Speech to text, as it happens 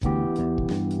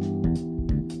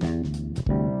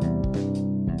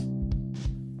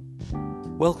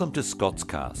Welcome to Scots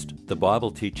Cast, the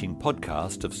Bible teaching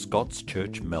podcast of Scots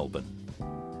Church Melbourne.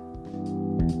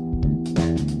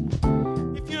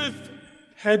 If you've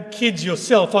had kids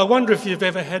yourself, I wonder if you've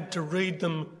ever had to read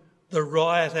them the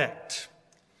Riot Act,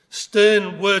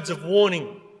 stern words of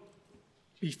warning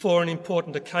before an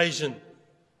important occasion.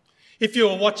 If you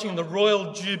were watching the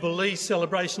Royal Jubilee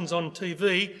celebrations on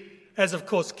TV, as of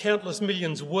course countless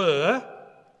millions were,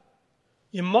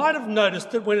 you might have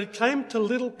noticed that when it came to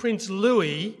little Prince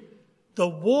Louis, the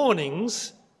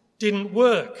warnings didn't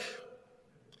work.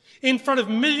 In front of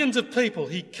millions of people,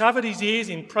 he covered his ears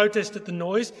in protest at the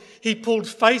noise. He pulled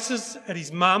faces at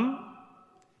his mum.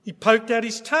 He poked out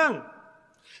his tongue.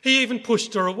 He even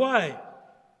pushed her away.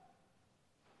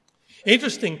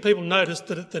 Interesting, people noticed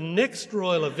that at the next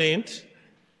royal event,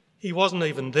 he wasn't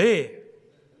even there.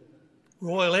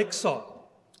 Royal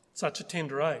exile, such a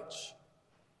tender age.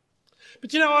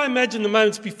 But I imagine the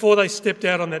moments before they stepped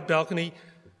out on that balcony,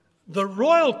 the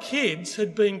royal kids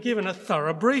had been given a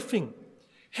thorough briefing.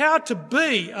 How to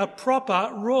be a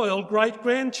proper royal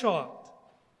great-grandchild.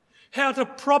 How to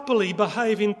properly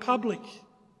behave in public.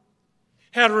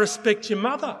 How to respect your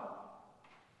mother.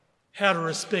 How to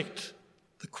respect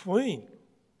the Queen.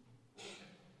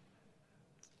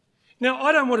 Now,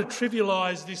 I don't want to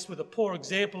trivialise this with a poor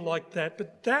example like that,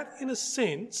 but that, in a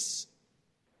sense,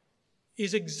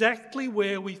 is exactly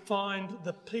where we find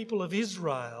the people of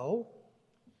Israel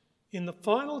in the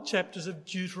final chapters of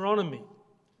Deuteronomy,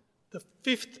 the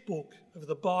 5th book of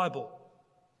the Bible.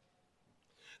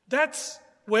 That's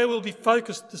where we'll be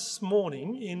focused this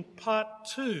morning in part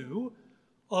 2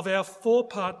 of our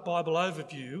 4-part Bible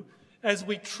overview as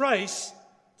we trace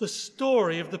the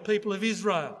story of the people of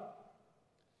Israel,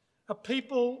 a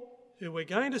people who we're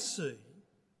going to see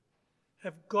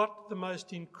have got the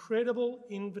most incredible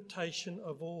invitation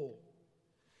of all.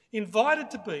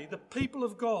 Invited to be the people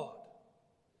of God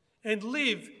and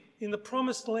live in the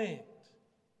promised land.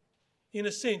 In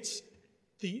a sense,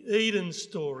 the Eden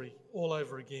story all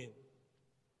over again.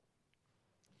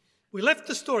 We left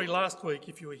the story last week,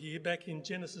 if you were here, back in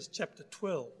Genesis chapter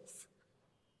 12.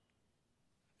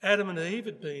 Adam and Eve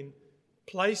had been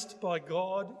placed by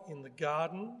God in the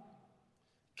garden,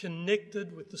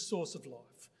 connected with the source of life,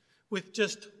 with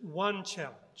just one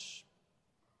challenge.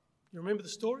 You remember the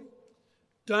story?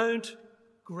 Don't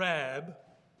grab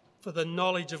for the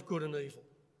knowledge of good and evil.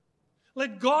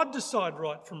 Let God decide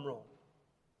right from wrong,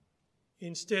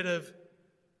 instead of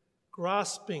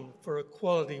grasping for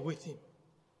equality with him.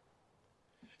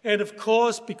 And of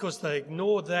course, because they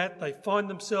ignored that, they find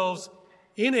themselves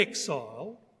in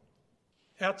exile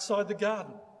outside the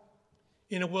garden,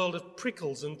 in a world of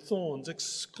prickles and thorns,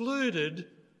 excluded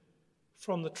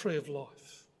from the tree of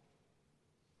life.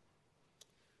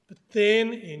 But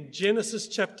then in Genesis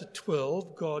chapter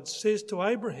 12, God says to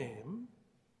Abraham,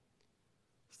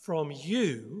 from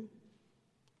you,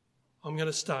 I'm going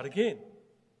to start again.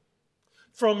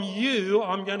 From you,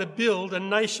 I'm going to build a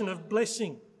nation of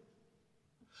blessing.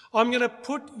 I'm going to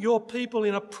put your people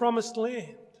in a promised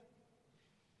land,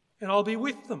 and I'll be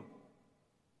with them.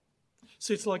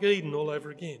 So it's like Eden all over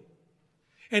again.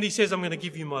 And he says, I'm going to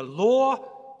give you my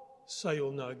law, so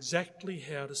you'll know exactly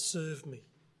how to serve me.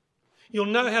 You'll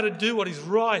know how to do what is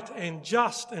right and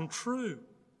just and true.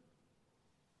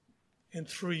 And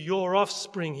through your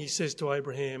offspring, he says to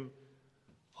Abraham,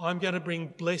 I'm going to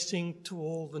bring blessing to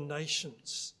all the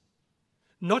nations.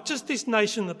 Not just this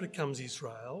nation that becomes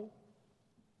Israel,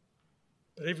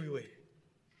 but everywhere.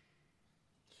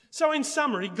 So in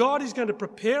summary, God is going to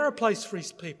prepare a place for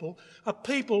his people, a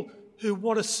people who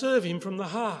want to serve him from the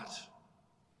heart.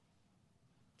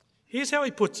 Here's how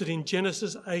he puts it in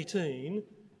Genesis 18,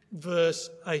 verse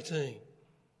 18.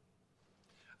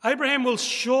 Abraham will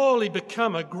surely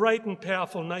become a great and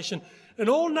powerful nation, and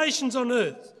all nations on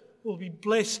earth will be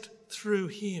blessed through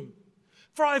him.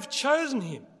 For I have chosen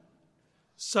him,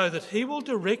 so that he will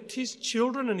direct his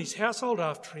children and his household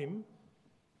after him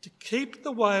to keep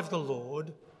the way of the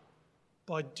Lord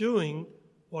by doing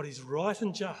what is right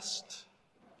and just,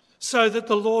 so that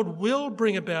the Lord will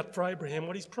bring about for Abraham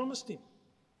what he's promised him.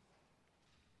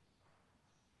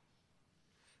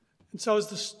 And so as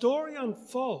the story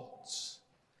unfolds,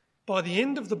 by the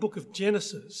end of the book of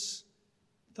Genesis,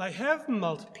 they have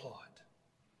multiplied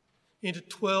into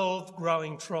 12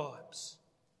 growing tribes.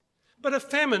 But a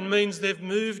famine means they've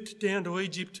moved down to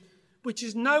Egypt, which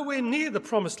is nowhere near the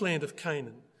promised land of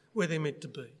Canaan, where they're meant to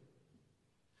be.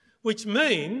 Which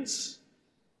means,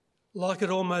 like at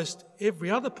almost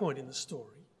every other point in the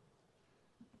story,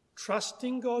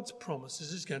 trusting God's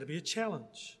promises is going to be a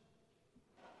challenge.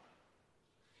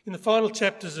 In the final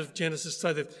chapters of Genesis,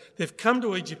 so they've come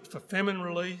to Egypt for famine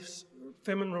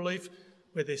relief,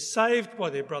 where they're saved by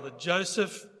their brother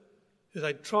Joseph, who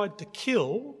they tried to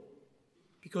kill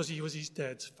because he was his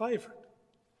dad's favourite.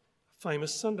 A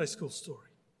famous Sunday school story.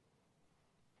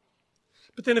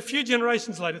 But then a few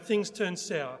generations later, things turn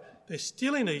sour. They're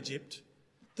still in Egypt.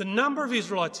 The number of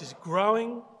Israelites is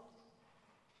growing.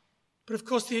 But of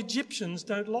course, the Egyptians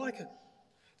don't like it.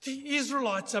 The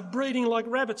Israelites are breeding like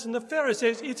rabbits, and the Pharaoh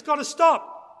says, it's got to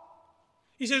stop.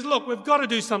 He says, look, we've got to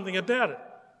do something about it.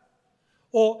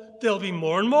 Or there'll be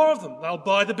more and more of them. They'll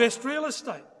buy the best real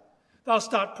estate. They'll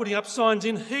start putting up signs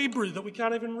in Hebrew that we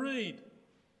can't even read.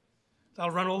 They'll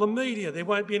run all the media. There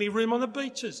won't be any room on the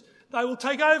beaches. They will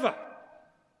take over.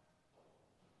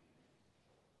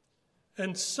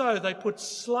 And so they put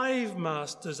slave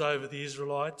masters over the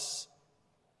Israelites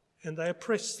and they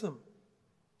oppress them.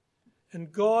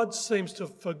 And God seems to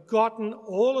have forgotten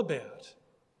all about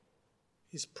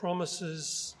his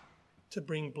promises to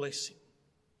bring blessing.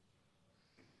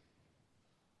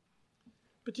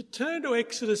 But you turn to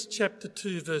Exodus chapter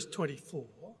 2, verse 24,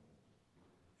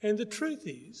 and the truth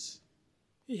is,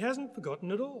 he hasn't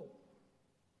forgotten at all.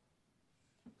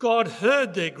 God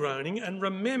heard their groaning and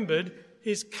remembered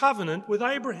his covenant with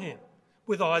Abraham,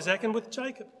 with Isaac and with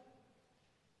Jacob.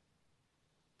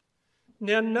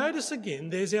 Now notice again,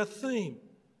 there's our theme.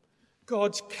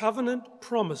 God's covenant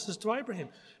promises to Abraham.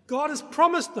 God has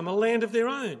promised them a land of their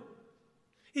own.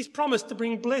 He's promised to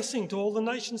bring blessing to all the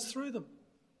nations through them.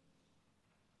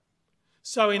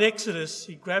 So in Exodus,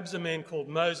 he grabs a man called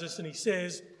Moses and he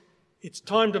says, it's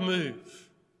time to move.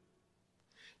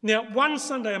 Now, one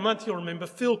Sunday a month, you'll remember,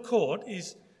 Phil Court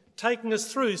is taking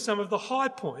us through some of the high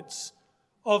points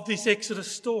of this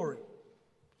Exodus story.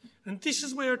 And this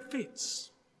is where it fits.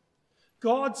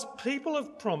 God's people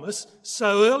of promise,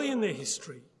 so early in their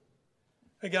history,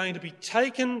 are going to be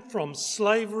taken from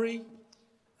slavery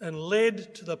and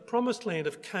led to the promised land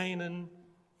of Canaan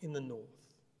in the north.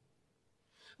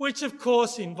 Which, of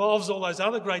course, involves all those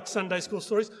other great Sunday school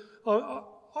stories. I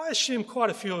assume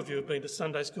quite a few of you have been to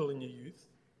Sunday school in your youth.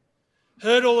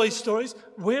 Heard all these stories.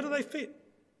 Where do they fit?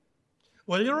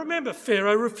 Well, you remember,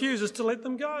 Pharaoh refuses to let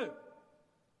them go.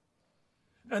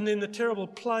 And then the terrible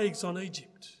plagues on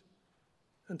Egypt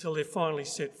until they're finally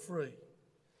set free.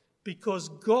 Because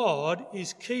God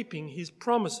is keeping his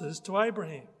promises to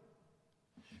Abraham.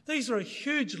 These are a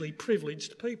hugely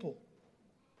privileged people.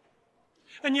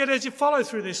 And yet, as you follow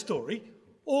through their story,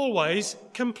 always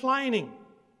complaining.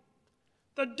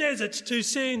 The desert's too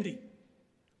sandy.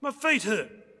 My feet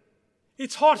hurt.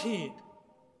 It's hot here.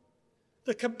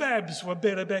 The kebabs were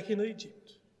better back in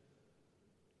Egypt.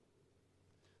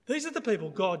 These are the people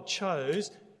God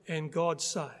chose and God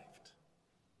saved.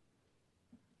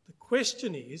 The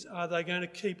question is, are they going to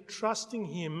keep trusting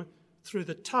him through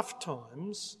the tough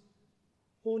times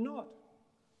or not?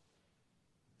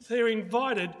 They're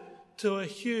invited to a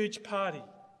huge party.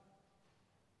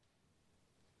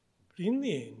 But in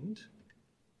the end,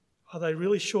 are they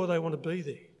really sure they want to be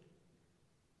there?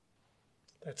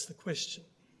 That's the question.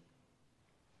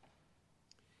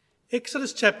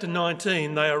 Exodus chapter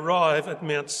 19, they arrive at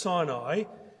Mount Sinai,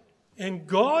 and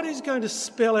God is going to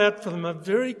spell out for them a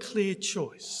very clear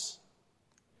choice.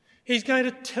 He's going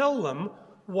to tell them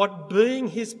what being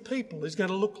his people is going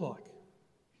to look like.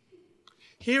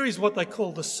 Here is what they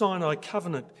call the Sinai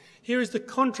covenant. Here is the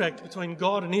contract between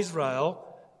God and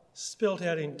Israel, spelt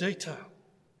out in detail.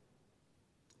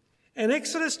 And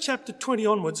Exodus chapter 20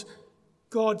 onwards,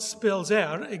 God spells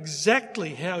out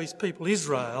exactly how his people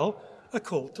Israel are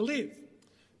called to live.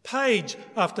 Page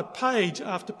after page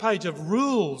after page of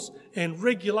rules and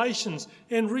regulations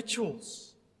and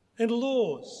rituals and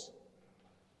laws.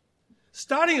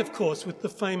 Starting, of course, with the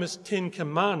famous 10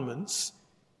 Commandments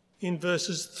in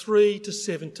verses 3 to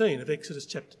 17 of Exodus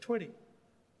chapter 20.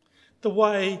 The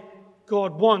way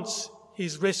God wants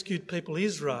his rescued people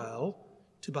Israel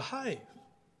to behave.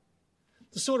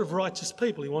 The sort of righteous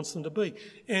people he wants them to be.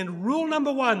 And rule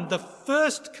number 1, the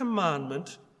first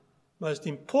commandment, most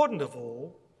important of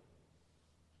all,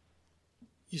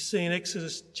 you see in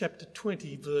Exodus chapter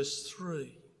 20, verse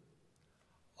 3.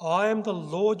 I am the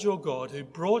Lord your God who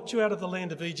brought you out of the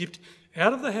land of Egypt,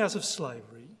 out of the house of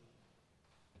slavery.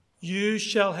 You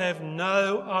shall have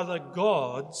no other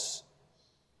gods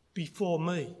before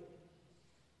me.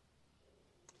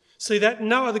 See that?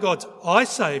 No other gods. I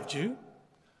saved you.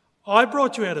 I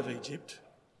brought you out of Egypt.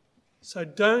 So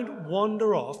don't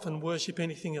wander off and worship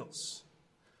anything else.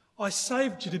 I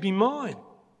saved you to be mine.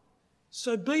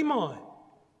 So be mine.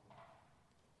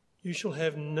 You shall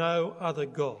have no other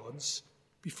gods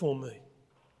before me.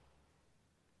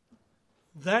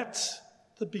 That's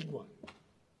the big one.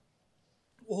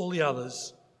 All the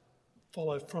others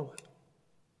follow from it.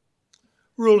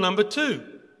 Rule number 2,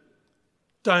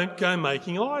 don't go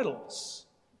making idols,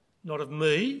 not of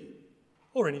me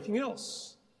or anything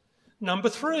else. Number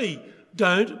 3,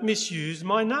 don't misuse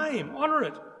my name, honour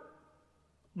it.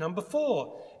 Number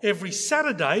 4, every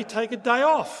Saturday take a day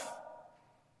off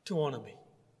to honour me.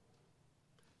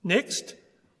 Next,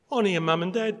 honour your mum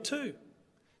and dad too.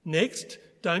 Next,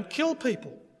 don't kill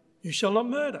people. You shall not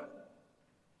murder.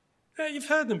 Now, you've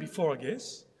heard them before, I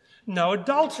guess. No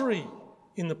adultery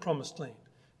in the promised land.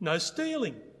 No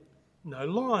stealing. No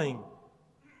lying.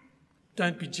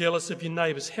 Don't be jealous of your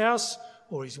neighbour's house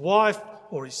or his wife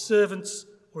or his servants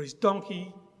or his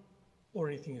donkey or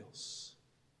anything else.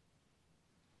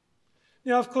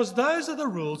 Now, of course, those are the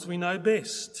rules we know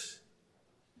best.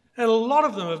 And a lot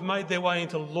of them have made their way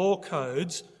into law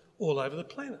codes all over the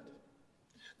planet.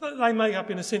 They make up,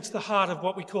 in a sense, the heart of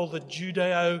what we call the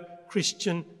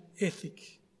Judeo-Christian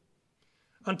ethic.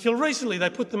 Until recently, they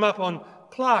put them up on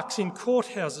plaques in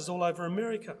courthouses all over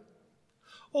America.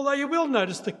 Although you will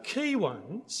notice the key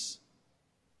ones,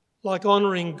 like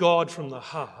honouring God from the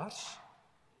heart,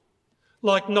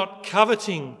 like not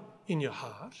coveting in your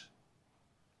heart,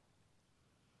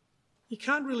 you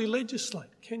can't really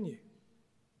legislate, can you?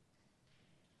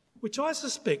 Which I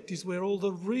suspect is where all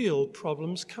the real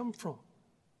problems come from.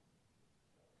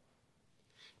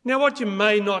 Now, what you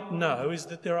may not know is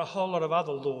that there are a whole lot of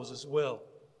other laws as well.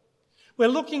 We're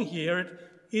looking here at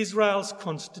Israel's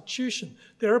constitution.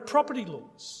 There are property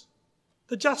laws,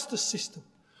 the justice system,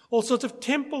 all sorts of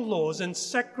temple laws and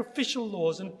sacrificial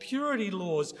laws and purity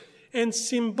laws and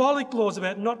symbolic laws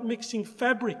about not mixing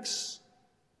fabrics,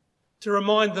 to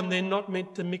remind them they're not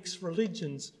meant to mix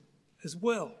religions as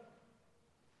well.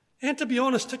 And to be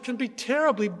honest, it can be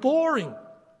terribly boring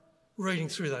reading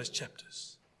through those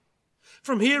chapters.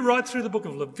 From here right through the book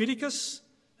of Leviticus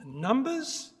and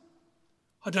Numbers.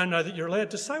 I don't know that you're allowed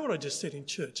to say what I just said in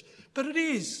church, but it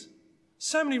is.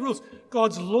 So many rules.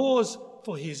 God's laws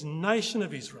for his nation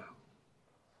of Israel.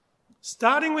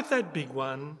 Starting with that big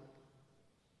one,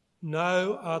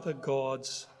 no other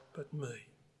gods but me.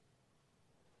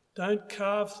 Don't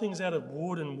carve things out of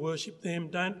wood and worship them.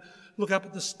 Don't look up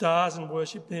at the stars and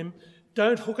worship them.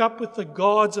 Don't hook up with the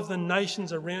gods of the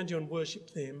nations around you and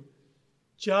worship them.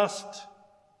 Just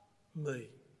me.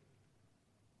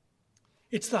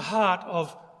 It's the heart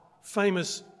of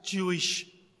famous Jewish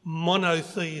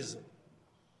monotheism.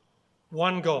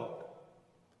 One God,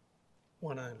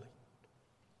 one only.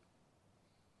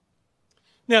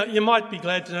 Now, you might be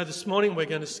glad to know this morning we're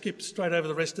going to skip straight over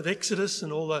the rest of Exodus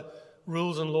and all the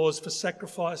rules and laws for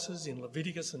sacrifices in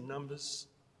Leviticus and Numbers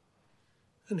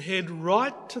and head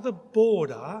right to the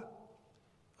border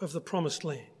of the Promised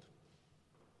Land.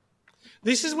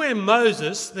 This is where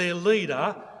Moses, their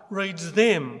leader, reads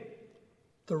them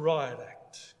the riot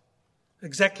act,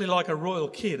 exactly like a royal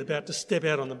kid about to step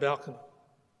out on the balcony.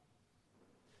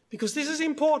 Because this is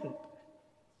important.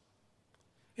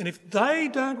 And if they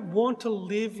don't want to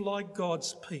live like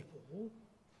God's people,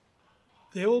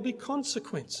 there will be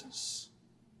consequences.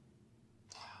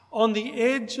 On the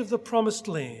edge of the Promised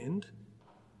Land,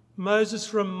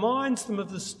 Moses reminds them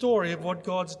of the story of what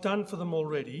God's done for them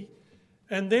already,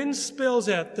 and then spells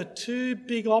out the two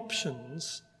big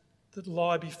options that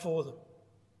lie before them.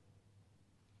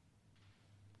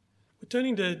 We're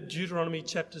turning to Deuteronomy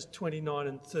chapters 29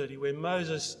 and 30, where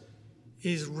Moses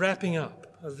is wrapping up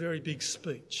a very big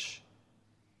speech.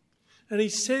 And he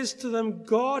says to them,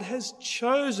 God has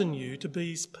chosen you to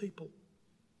be his people.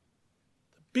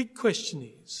 The big question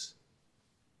is,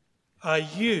 are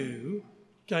you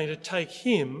going to take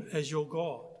him as your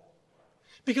God?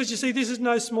 Because you see, this is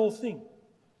no small thing.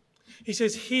 He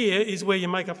says, here is where you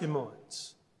make up your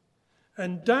minds.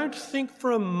 And don't think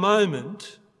for a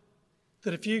moment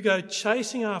that if you go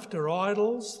chasing after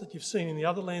idols that you've seen in the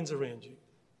other lands around you,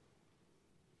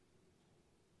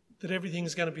 that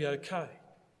everything's going to be okay.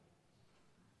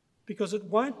 Because it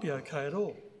won't be okay at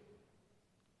all.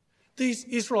 These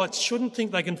Israelites shouldn't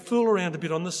think they can fool around a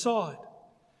bit on the side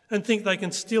and think they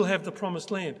can still have the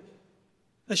promised land.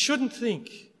 They shouldn't think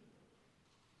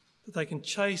that they can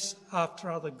chase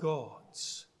after other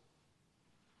gods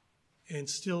and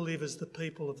still live as the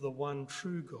people of the one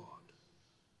true God.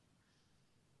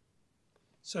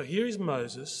 So here is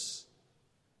Moses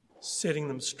setting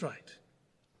them straight.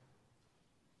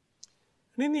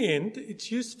 And in the end,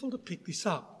 it's useful to pick this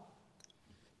up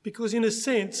because, in a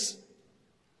sense,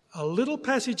 a little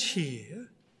passage here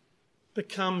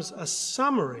becomes a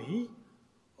summary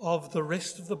of the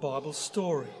rest of the Bible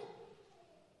story.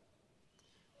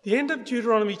 The end of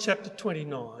Deuteronomy chapter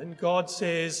 29, God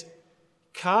says,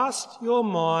 cast your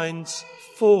minds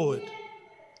forward.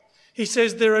 He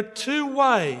says there are two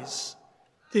ways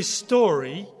this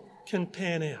story can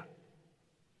pan out.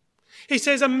 He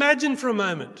says, imagine for a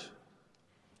moment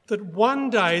that one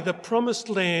day the promised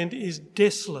land is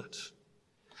desolate.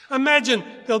 Imagine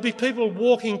there'll be people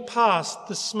walking past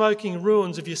the smoking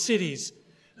ruins of your cities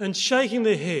and shaking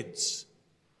their heads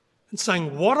and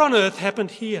saying, what on earth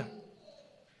happened here?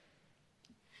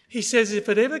 He says, if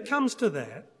it ever comes to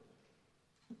that,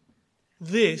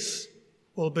 this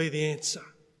will be the answer.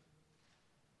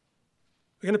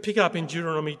 We're going to pick up in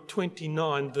Deuteronomy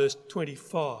 29, verse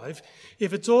 25.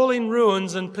 If it's all in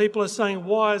ruins and people are saying,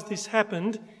 why has this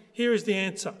happened? Here is the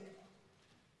answer.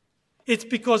 It's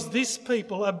because this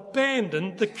people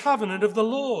abandoned the covenant of the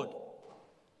Lord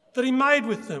that he made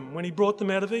with them when he brought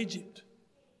them out of Egypt.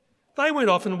 They went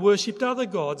off and worshipped other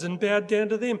gods and bowed down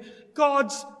to them.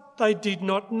 Gods they did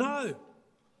not know.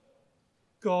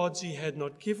 Gods he had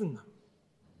not given them.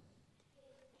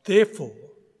 Therefore,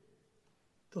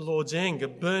 the Lord's anger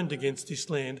burned against this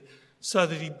land so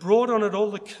that he brought on it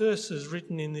all the curses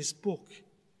written in this book.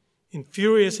 In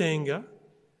furious anger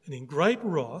and in great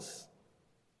wrath,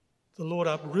 the Lord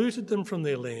uprooted them from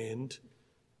their land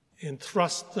and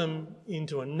thrust them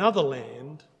into another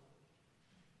land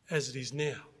as it is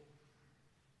now.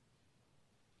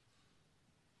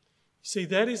 See,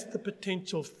 that is the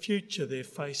potential future they're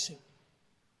facing.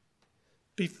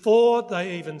 Before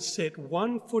they even set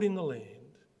one foot in the land,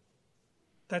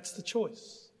 that's the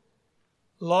choice.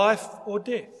 Life or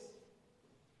death.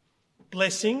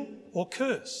 Blessing or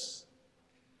curse.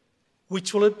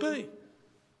 Which will it be?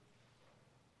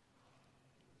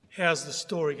 How's the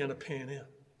story going to pan out?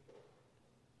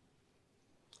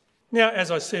 Now,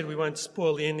 as I said, we won't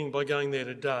spoil the ending by going there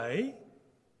today.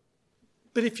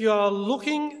 But if you are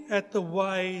looking at the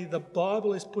way the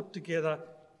Bible is put together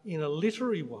in a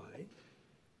literary way,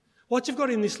 what you've got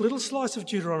in this little slice of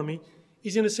Deuteronomy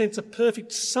is, in a sense, a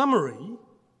perfect summary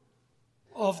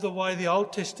of the way the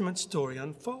Old Testament story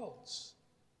unfolds.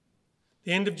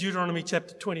 The end of Deuteronomy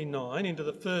chapter 29 into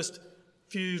the first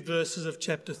few verses of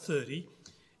chapter 30,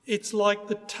 it's like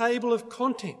the table of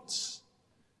contents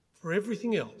for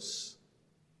everything else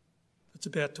that's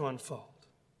about to unfold.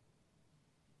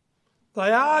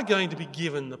 They are going to be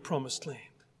given the promised land,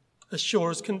 as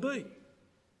sure as can be,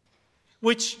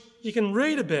 which you can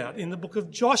read about in the book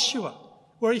of Joshua,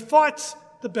 where he fights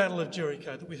the Battle of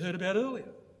Jericho that we heard about earlier.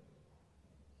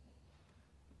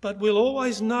 But we'll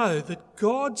always know that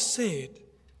God said,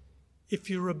 if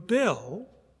you rebel,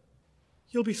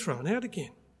 you'll be thrown out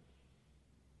again.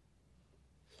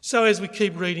 So as we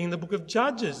keep reading the book of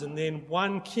Judges and then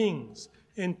 1 Kings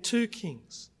and 2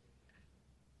 Kings,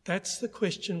 that's the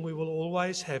question we will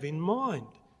always have in mind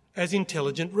as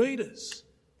intelligent readers.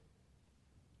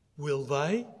 Will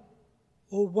they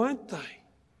or won't they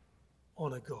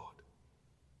honour God?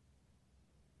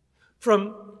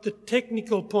 From the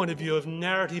technical point of view of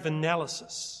narrative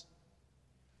analysis,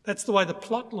 that's the way the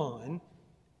plot line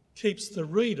keeps the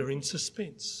reader in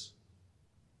suspense.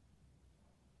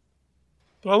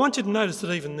 But I want you to notice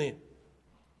that even then,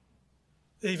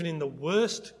 even in the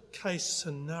worst case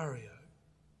scenario,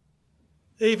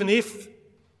 even if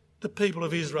the people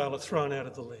of Israel are thrown out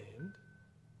of the land,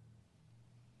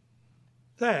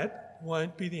 that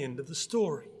won't be the end of the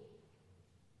story.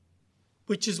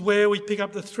 Which is where we pick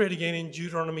up the thread again in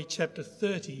Deuteronomy chapter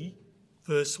 30,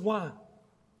 verse 1.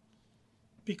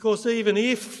 Because even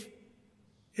if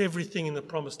everything in the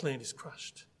promised land is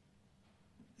crushed,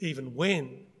 even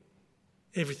when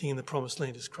everything in the promised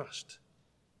land is crushed,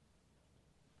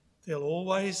 there'll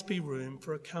always be room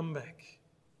for a comeback.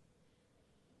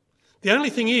 The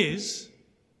only thing is,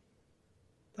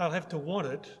 they'll have to want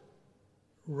it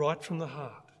right from the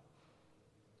heart.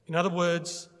 In other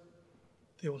words,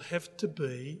 there will have to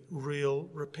be real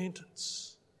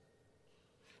repentance.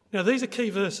 Now, these are key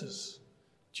verses.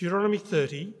 Deuteronomy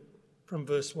 30 from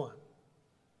verse 1.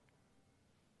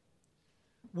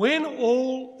 When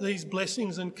all these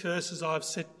blessings and curses I've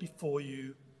set before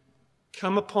you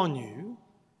come upon you,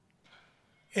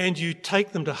 and you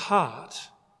take them to heart,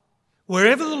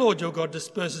 wherever the Lord your God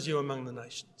disperses you among the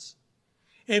nations,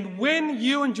 and when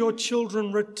you and your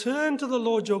children return to the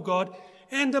Lord your God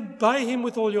and obey him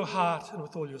with all your heart and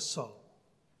with all your soul,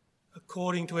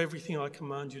 according to everything I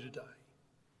command you today,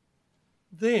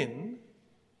 then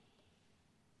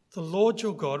the Lord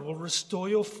your God will restore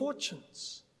your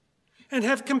fortunes and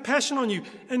have compassion on you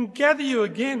and gather you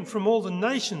again from all the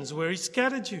nations where he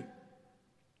scattered you.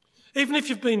 Even if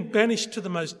you've been banished to the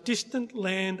most distant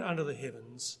land under the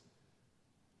heavens,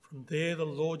 from there the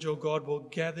Lord your God will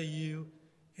gather you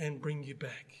and bring you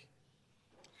back.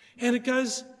 And it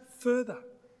goes further.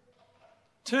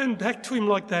 Turn back to him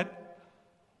like that,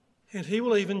 and he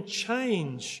will even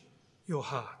change your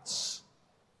hearts,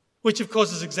 which of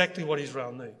course is exactly what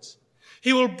Israel needs.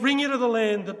 He will bring you to the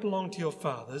land that belonged to your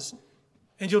fathers,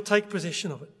 and you'll take possession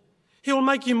of it. He will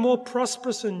make you more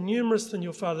prosperous and numerous than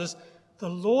your fathers. The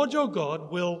Lord your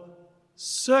God will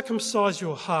circumcise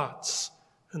your hearts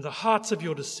and the hearts of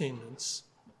your descendants,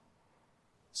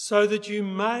 so that you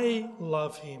may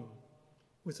love him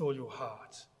with all your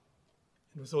heart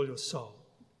and with all your soul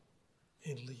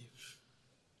and live.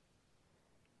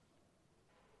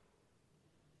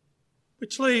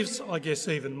 Which leaves, I guess,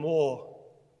 even more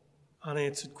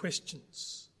unanswered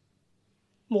questions,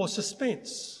 more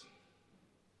suspense.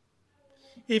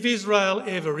 If Israel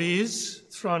ever is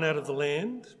thrown out of the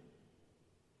land,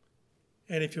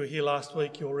 and if you were here last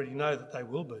week, you already know that they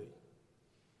will be,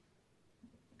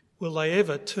 will they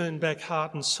ever turn back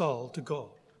heart and soul to God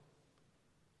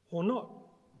or not?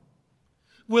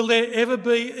 Will there ever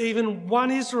be even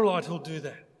one Israelite who'll do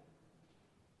that?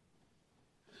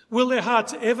 Will their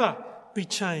hearts ever be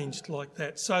changed like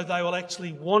that so they will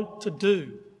actually want to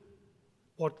do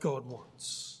what God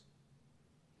wants?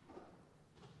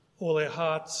 Or their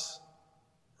hearts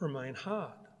remain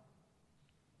hard?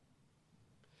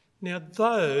 Now,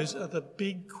 those are the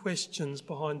big questions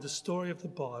behind the story of the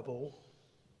Bible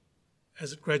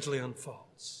as it gradually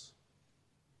unfolds.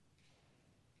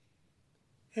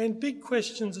 And big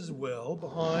questions as well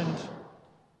behind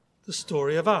the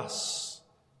story of us.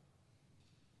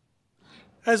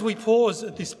 As we pause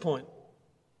at this point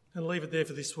and leave it there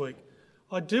for this week,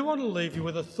 I do want to leave you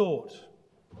with a thought.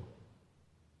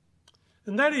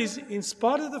 And that is, in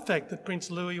spite of the fact that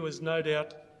Prince Louis was no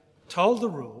doubt told the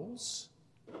rules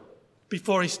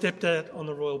before he stepped out on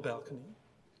the royal balcony,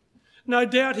 no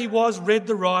doubt he was read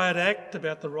the Riot Act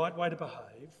about the right way to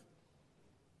behave,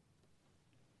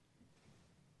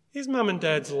 his mum and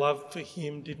dad's love for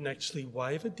him didn't actually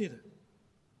waver, did it?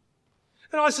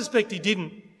 And I suspect he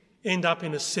didn't end up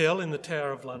in a cell in the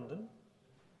Tower of London,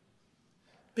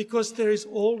 because there is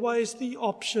always the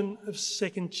option of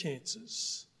second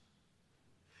chances,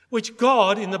 which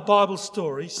God in the Bible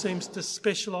story seems to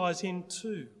specialise in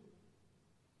too.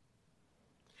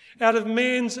 Out of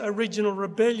man's original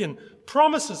rebellion,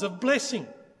 promises of blessing.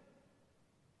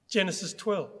 Genesis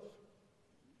 12.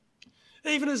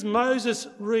 Even as Moses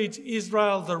reads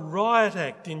Israel the Riot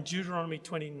Act in Deuteronomy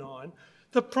 29,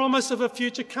 the promise of a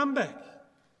future comeback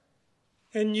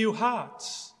and new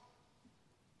hearts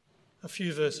a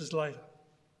few verses later,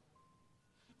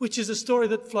 which is a story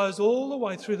that flows all the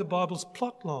way through the Bible's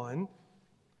plot line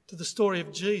to the story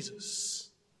of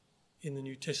Jesus in the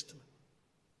New Testament,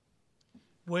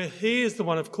 where he is the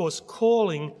one, of course,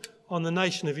 calling on the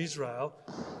nation of Israel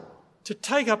to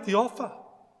take up the offer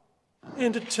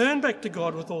and to turn back to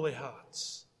God with all their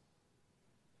hearts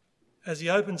as he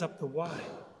opens up the way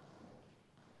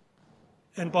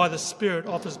and by the Spirit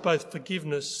offers both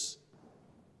forgiveness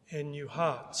and new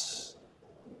hearts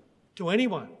to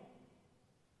anyone,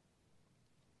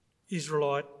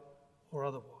 Israelite or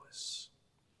otherwise.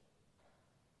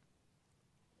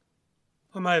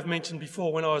 I may have mentioned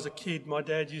before, when I was a kid, my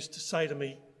dad used to say to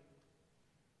me,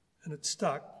 and it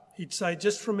stuck, he'd say,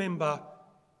 just remember,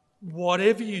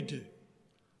 whatever you do,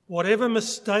 whatever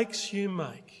mistakes you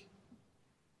make,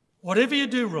 whatever you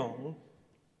do wrong,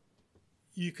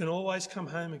 you can always come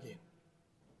home again.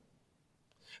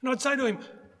 And I'd say to him,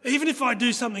 even if I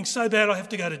do something so bad I have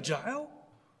to go to jail?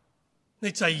 And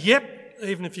he'd say, yep,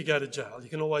 even if you go to jail, you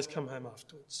can always come home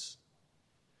afterwards.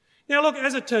 Now look,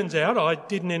 as it turns out, I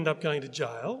didn't end up going to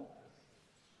jail,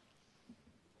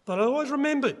 but I always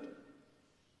remembered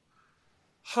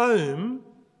home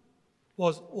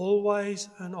was always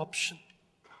an option,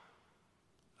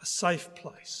 a safe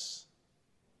place,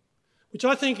 which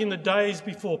I think in the days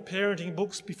before parenting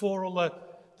books, before all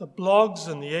the blogs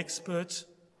and the experts,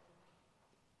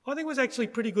 I think was actually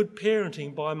pretty good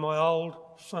parenting by my old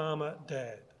farmer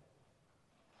dad.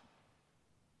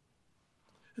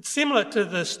 It's similar to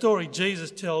the story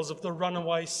Jesus tells of the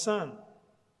runaway son.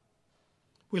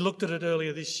 We looked at it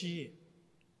earlier this year,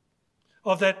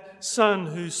 of that son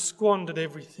who squandered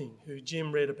everything, who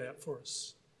Jim read about for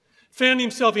us, found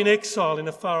himself in exile in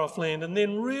a far-off land and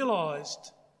then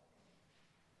realised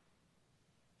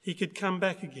he could come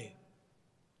back again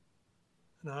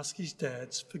and ask his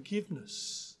dad's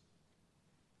forgiveness,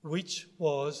 which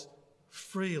was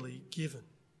freely given.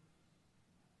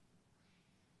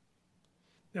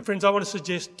 Now, friends, I want to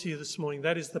suggest to you this morning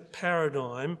that is the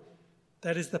paradigm,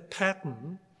 that is the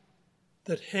pattern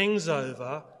that hangs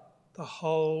over the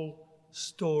whole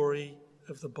story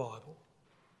of the Bible,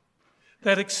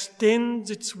 that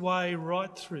extends its way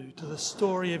right through to the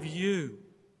story of you.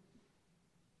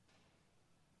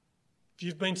 If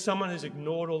you've been someone who's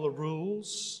ignored all the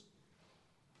rules,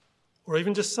 or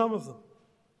even just some of them.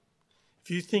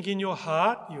 If you think in your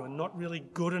heart you are not really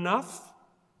good enough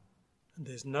and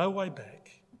there's no way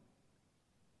back,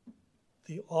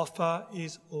 the offer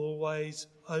is always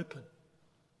open.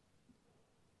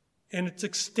 And it's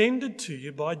extended to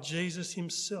you by Jesus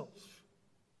himself.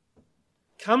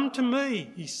 Come to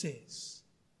me, he says,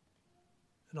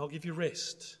 and I'll give you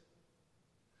rest.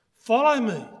 Follow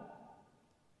me,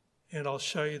 and I'll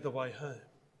show you the way home.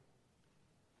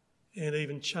 And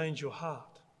even change your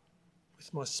heart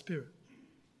with my Spirit.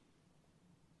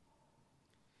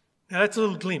 Now that's a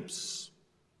little glimpse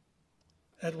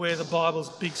at where the Bible's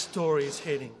big story is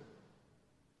heading.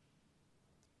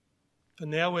 For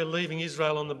now we're leaving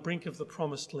Israel on the brink of the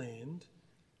promised land,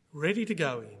 ready to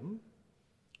go in,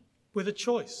 with a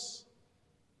choice,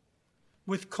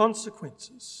 with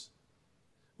consequences,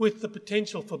 with the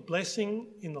potential for blessing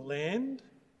in the land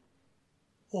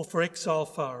or for exile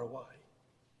far away.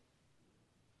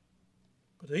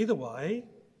 But either way,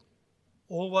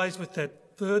 always with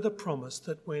that further promise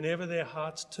that whenever their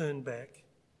hearts turn back,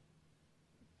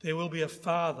 there will be a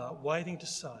Father waiting to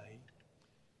say,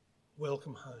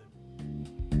 welcome home.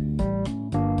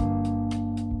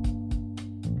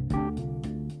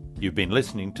 You've been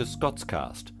listening to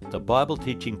Scotscast, the Bible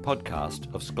teaching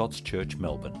podcast of Scots Church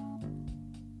Melbourne.